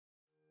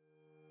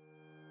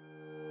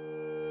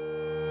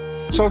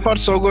So far,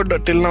 so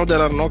good. Till now, there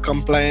are no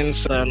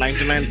complaints.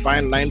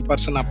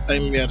 99.9%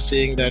 uptime. We are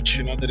seeing that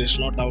there is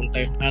no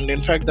downtime, and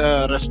in fact,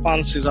 the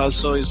response is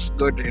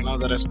good.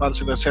 The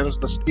response in the sense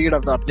the speed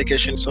of the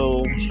application.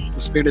 So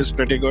the speed is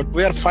pretty good.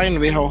 We are fine.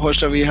 We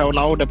have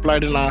now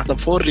deployed in the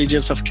 4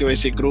 regions of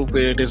QIC group.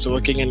 It is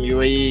working in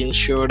UAE,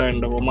 Insured,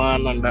 and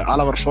Oman, and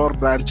all our 4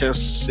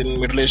 branches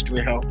in Middle East.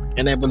 We have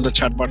enabled the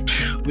chatbot.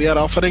 We are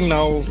offering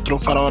now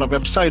for our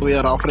website. We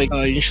are offering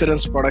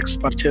insurance products,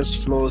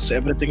 purchase flows.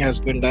 Everything has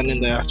been done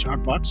in the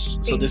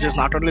chatbots. So this is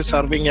not only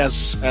serving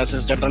as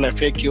general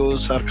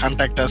FAQs or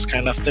contact us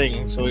kind of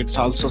thing. So it's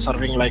also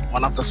serving like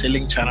one of the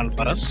selling channel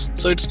for us.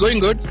 So it's going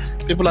good.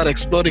 People are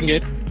exploring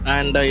it.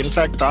 And in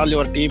fact, with all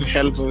your team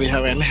help, we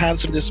have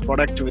enhanced this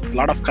product with a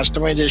lot of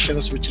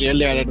customizations, which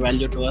really added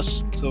value to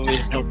us. So we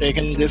have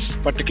taken this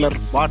particular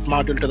bot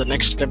module to the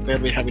next step where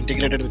we have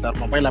integrated with our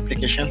mobile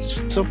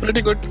applications. So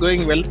pretty good,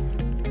 going well.